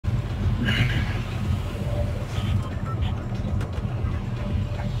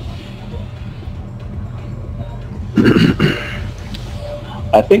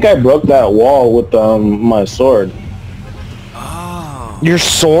I think I broke that wall with my sword. Oh. Your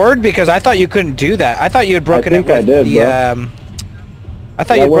sword? Because I thought you couldn't do that. I thought you had broken it with I did, the. bro. I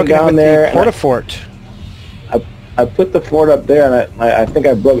thought you had broken it with the porta-fort. I put the fort up there, and I think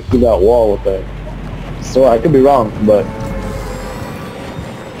I broke through that wall with the sword. I could be wrong, but.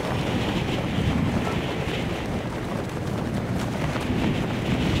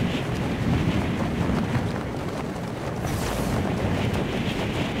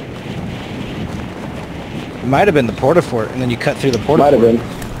 It might have been the porta-fort, and then you cut through the porta-fort. Might have been.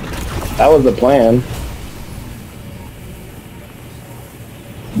 That was the plan.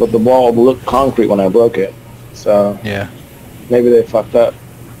 But the wall looked concrete when I broke it. So... yeah. Maybe they fucked up.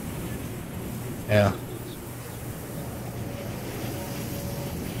 Yeah.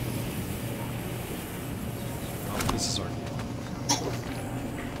 Oh, this is our...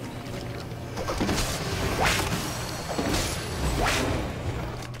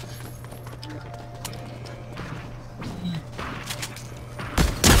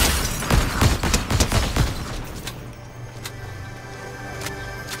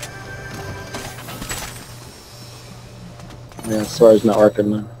 Yeah, sword's not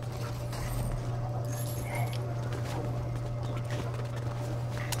working now.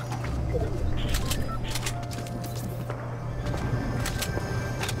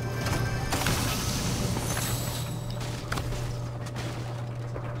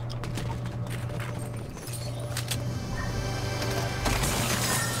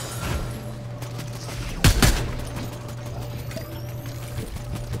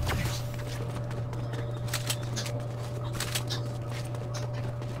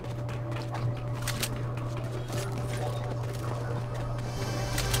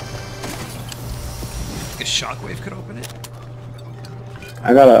 A shockwave could open it.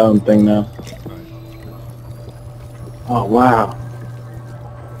 I got a thing now. Oh wow!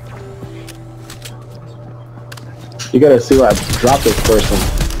 You gotta see where I dropped this person.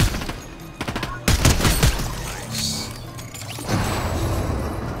 Nice.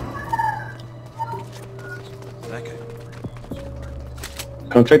 That guy.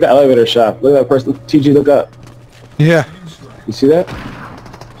 Come check the elevator shaft. Look at that person. TG, look up. Yeah. You see that?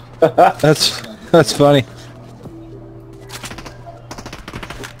 That's funny.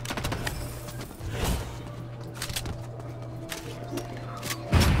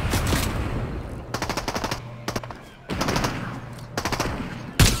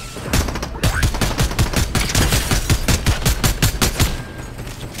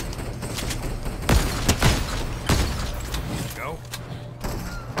 Go.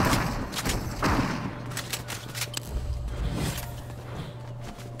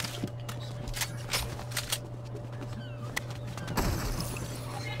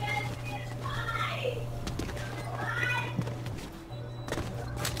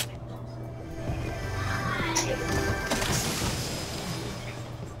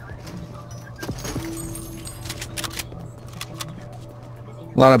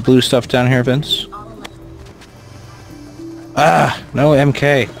 A lot of blue stuff down here, Vince. Ah, no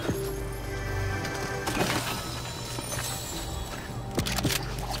MK.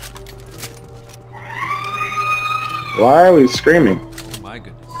 Why are we screaming? Oh my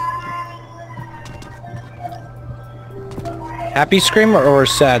goodness. Happy scream or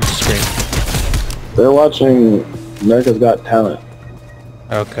sad scream? They're watching America's Got Talent.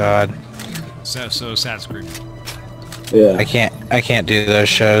 Oh God. So sad scream. Yeah. I can't do those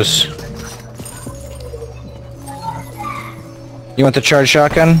shows. You want the charge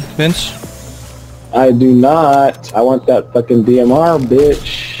shotgun, Vince? I do not. I want that fucking DMR,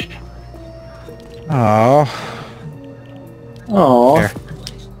 bitch. Oh. Oh. Here.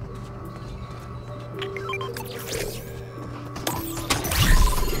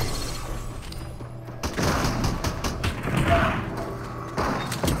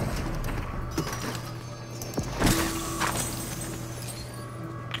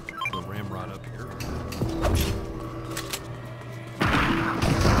 The ramrod up here.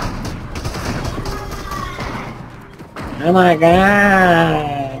 Oh my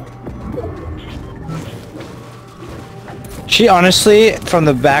god. She honestly, from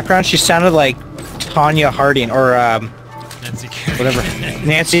the background, she sounded like Tanya Harding or Nancy Kerrigan. whatever,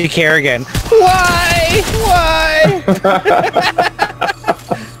 Nancy Kerrigan. Why? Why?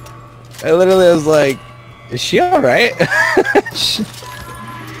 I literally was like, is she all right?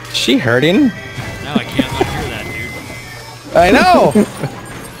 she hurting? Now I can't hear that, dude. I know.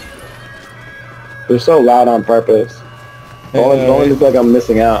 They're so loud on purpose. Don't look like I'm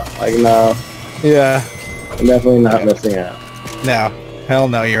missing out. Like, no. Yeah. I'm definitely not missing out. No. Hell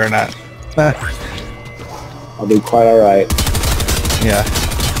no, you're not. I'll be quite alright. Yeah.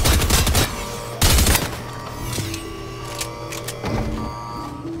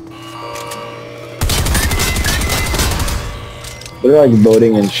 They're like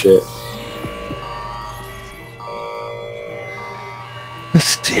voting and shit.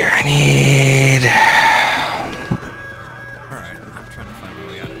 Let's see here, I need... Alright, I'm trying to find my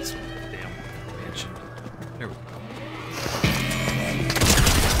way out of this damn mansion. There we go.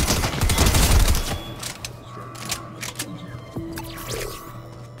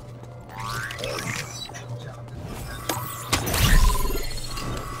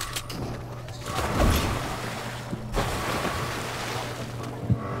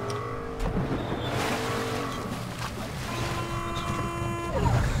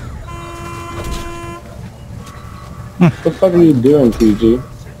 What the fuck are you doing, TG?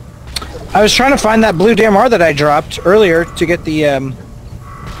 I was trying to find that blue DMR that I dropped earlier to get the,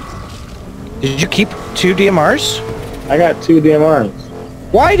 Did you keep 2 DMRs? I got 2 DMRs.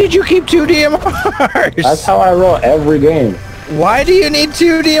 Why did you keep 2 DMRs? That's how I roll every game. Why do you need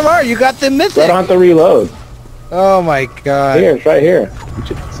 2 DMR? You got the So I mythic. don't have to reload. Oh my god. Here, it's right here.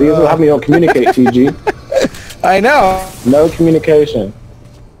 See, this is how we don't communicate, TG. I know. No communication.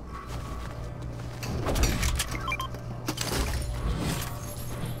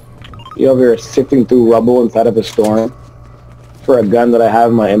 You over here sifting through rubble inside of a storm for a gun that I have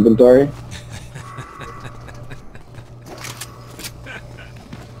in my inventory.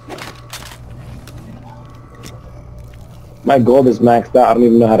 My gold is maxed out. I don't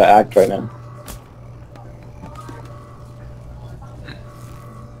even know how to act right now.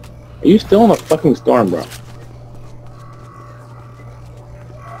 Are you still in a fucking storm, bro?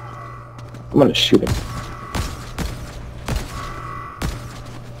 I'm gonna shoot him.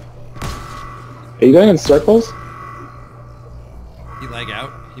 Are you going in circles? He lag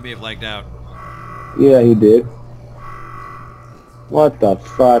out? He may have lagged out. Yeah, he did. What the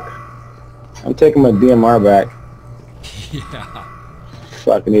fuck? I'm taking my DMR back. Yeah.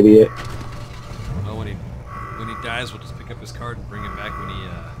 Fucking idiot. Well, when he dies, we'll just pick up his card and bring him back when he,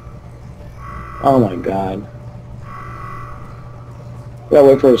 Oh my god. We gotta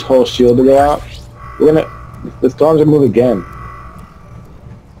wait for his whole shield to go out. The storms will move again.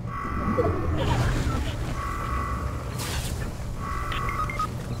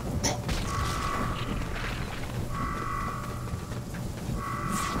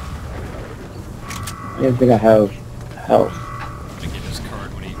 I didn't think I have health. I get his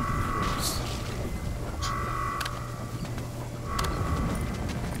card when he proves.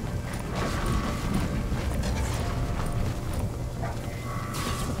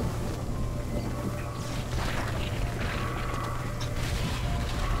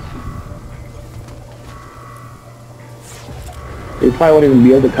 He probably won't even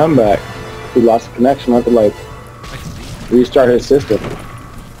be able to come back. He lost the connection. I have to like restart his system.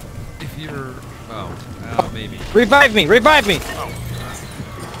 If you're... Oh, maybe. Revive me! Revive me!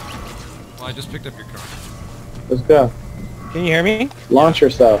 Well, I just picked up your card. Let's go. Can you hear me? Launch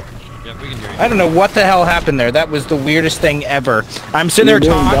yourself. Yep, we can hear you. I don't know what the hell happened there. That was the weirdest thing ever. I'm sitting there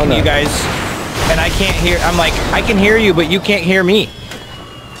You're doing talking to you donut. guys, and I can't hear. I'm like, I can hear you, but you can't hear me.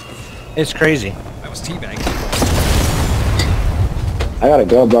 It's crazy. That was teabagging. I gotta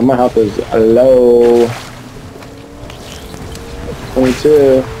go, but my health is low.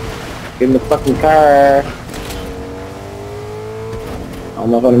 22. Get in the fucking car. I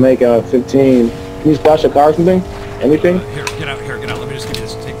don't know if I'm gonna make it. 15. Can you splash a car or something? Anything? Here, get out, here, get out. Let me just give you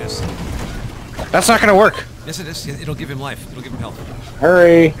this. Take this. That's not gonna work. Yes, it is. It'll give him life. It'll give him health.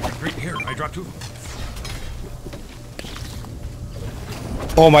 Hurry. Here, I dropped 2 of them.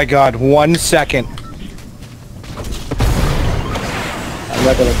 Oh my god! 1 second. I'm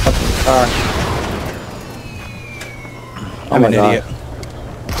not gonna fucking car. Oh I'm my an god. idiot.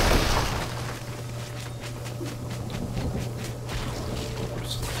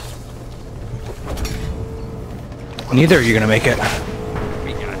 Neither are you gonna make it.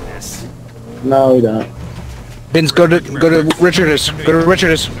 We got this. No, we don't. Vince, go to Richardus. Go to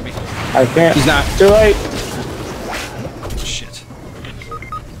Richardus. I can't. He's not. Too late. Shit.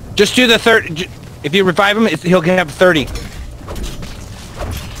 Just do the third. If you revive him, he'll have 30. Oh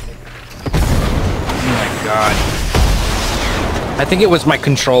my god. I think it was my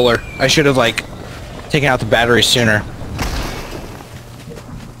controller. I should have like taken out the battery sooner.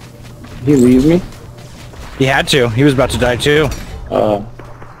 He leave me? He had to. He was about to die too. Oh.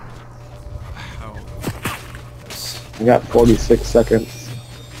 I got 46 seconds.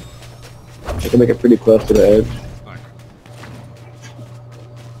 I can make it pretty close to the edge. Fuck.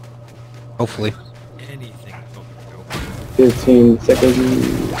 Hopefully. Anything. Oh, there we go. 15 seconds.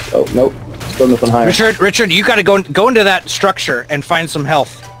 Oh, nope. Still nothing higher. Richard, you gotta go into that structure and find some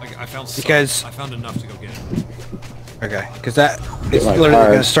health. I found some. Because I found enough to go get it. Okay, because that it's my literally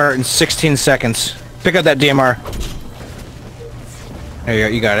card. gonna start in 16 seconds. Pick up that DMR. There you go.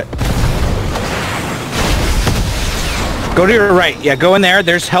 You got it. Go to your right. Yeah, go in there.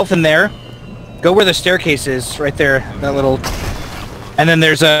 There's health in there. Go where the staircase is, right there. That little. And then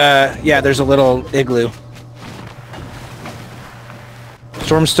there's a there's a little igloo.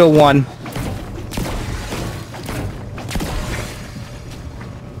 Storm's still 1.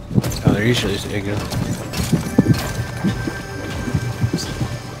 Oh, there usually is an igloo.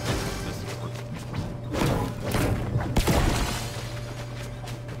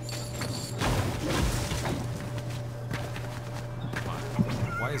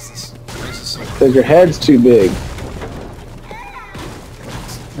 Why is this so Because your head's too big.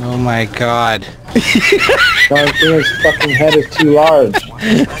 Oh my god. His fucking head is too large.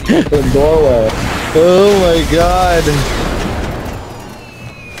 The doorway. Oh my god.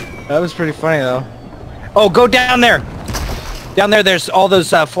 That was pretty funny though. Oh, go down there. Down there, there's all those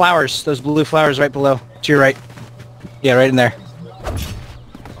flowers, those blue flowers right below. To your right. Yeah, right in there.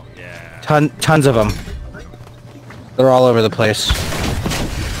 Yeah. Tons of them. They're all over the place.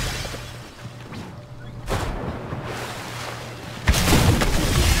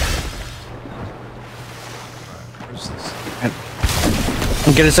 Where's this?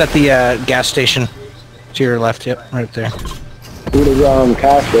 And get us at the gas station. To your left, yep, right there. Ooh, there's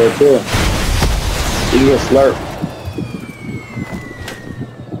cash there too. You can get slurp.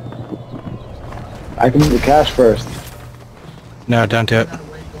 I can do the cash first. No, don't do it. Do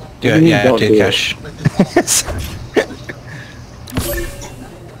What it, do you yeah, mean, do don't do cash.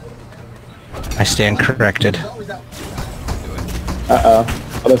 I stand corrected.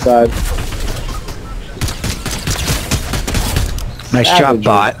 Uh-oh. Other side. Nice job, Savage.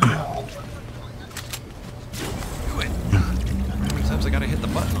 bot. Do it. How many times I gotta hit the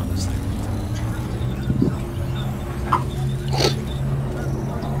button on this thing?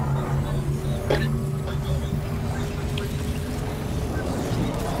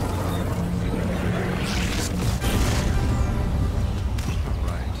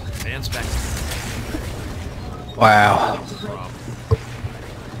 Alright. Van's back. Wow.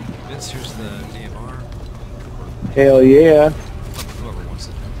 Vince, here's the DMR. Hell yeah. Whoever wants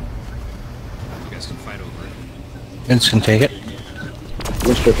it. You guys can fight over it. Vince can take it,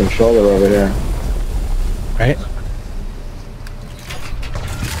 Mr. Controller over here. right?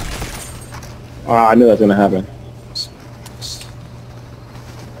 Oh, I knew that was gonna happen.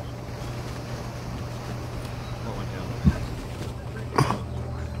 What went down?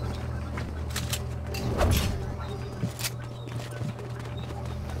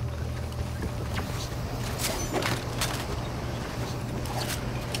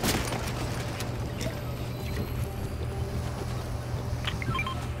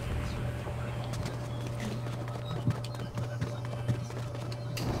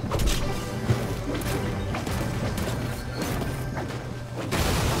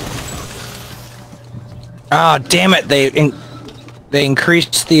 Oh, damn it! They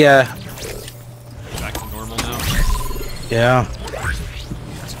increased the Back to normal now. yeah,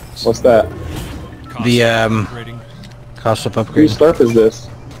 What's that? Cost The, of upgrading. cost of Whose upgrade. slurp is this?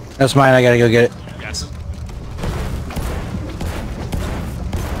 That's mine. I gotta go get it. Yes.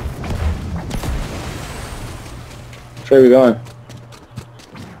 Which way are we going?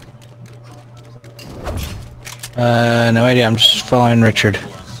 No idea. I'm just following Richard.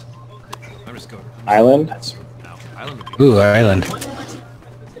 I'm just going. Island? That's now. Island would be Ooh, island.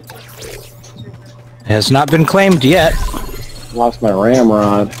 Has not been claimed yet. Lost my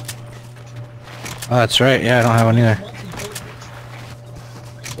ramrod. Oh, that's right. Yeah, I don't have one either.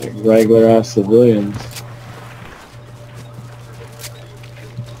 Like regular ass civilians.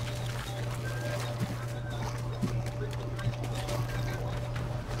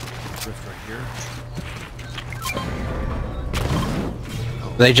 drift right here.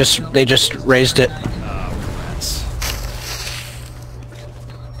 They just raised it. Rats.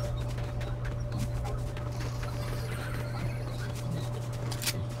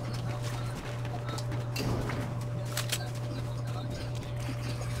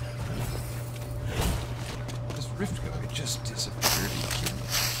 This rift go, it just disappeared.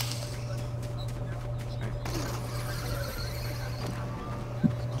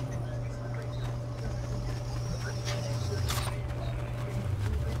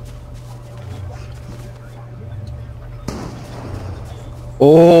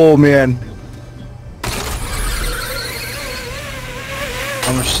 Oh man.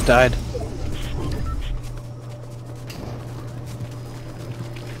 Almost died.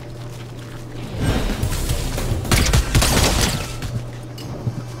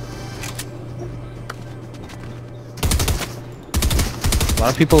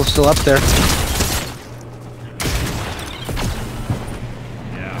 lot of people still up there.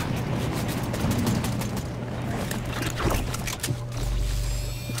 Yeah.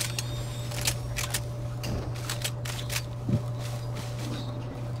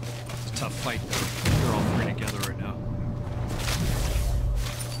 It's a tough fight, though. They're all three together right now.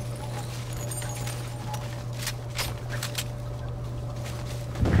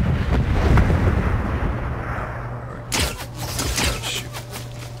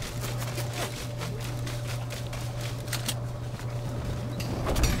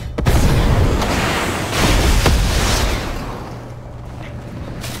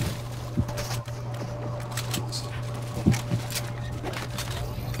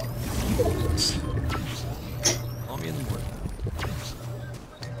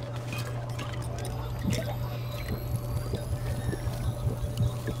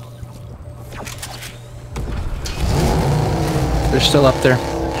 They're still up there.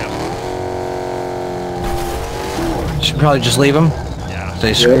 Yeah. Should probably just leave them. Yeah.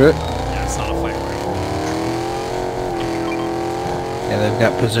 Say screw it. Yeah, it's not a fight right Yeah, they've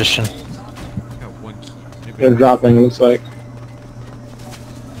got position. now. Got one key. They're dropping, it looks like.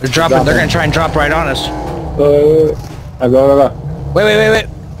 They're dropping. They're gonna try and drop right on us. I go. Wait.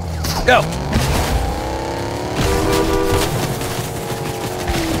 Go. I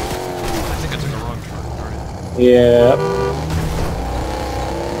think I took a wrong turn. Darn it. Yeah.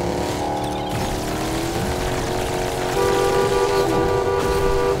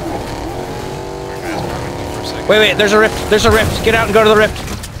 Wait. There's a rift. There's a rift. Get out and go to the rift.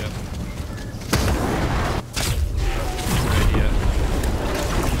 Yep. Good idea.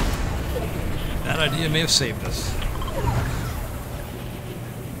 That idea may have saved us.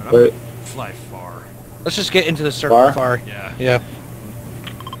 But I'm Wait. gonna fly far. Let's just get into the circle far. Yeah. Yeah.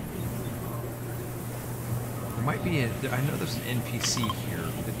 There might be a. I know there's an NPC here.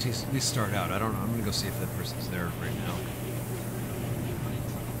 At least start out. I don't know. I'm gonna go see if that person's there right now.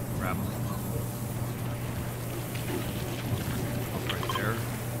 Grab him. Right there.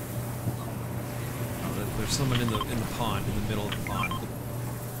 Oh, there's someone in the pond, in the middle of the pond.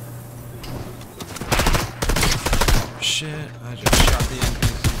 Shit! I just shot the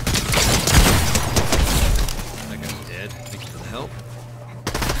NPC. That guy's dead. Thank you for the help.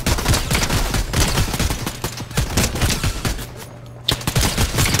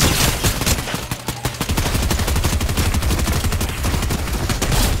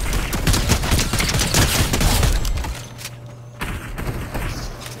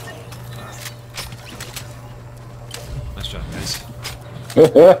 Nice job, guys.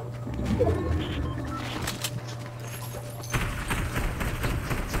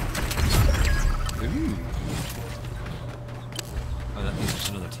 Ooh. Oh, that means there's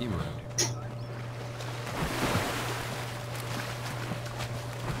another team around here.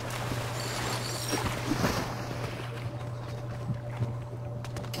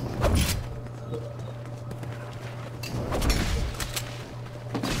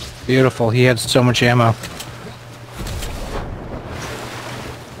 Beautiful. He had so much ammo.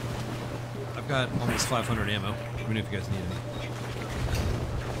 I've got almost 500 ammo. Let me know if you guys need any.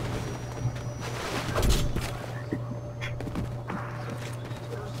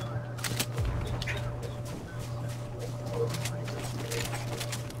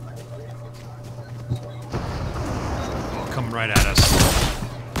 Oh, come right at us.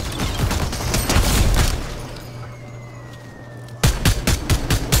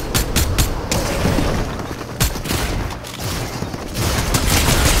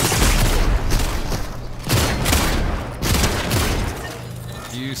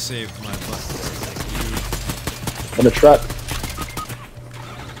 You saved my butt. Thank you. In the truck.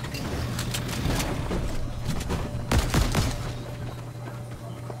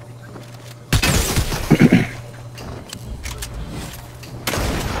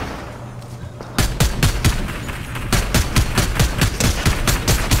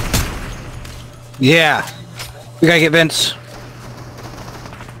 Yeah. We gotta get Vince.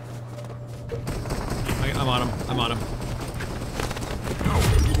 I'm on him. I'm on him.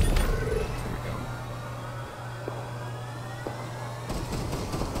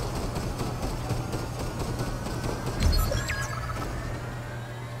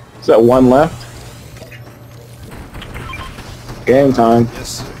 Is that one left? Game time. Yes,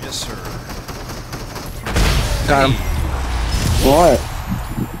 sir. Yes, sir. Got him. What?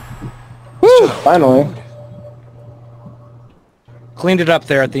 Woo! Finally. Cleaned it up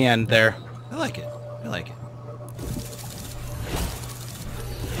there at the end there. I like it. I like it.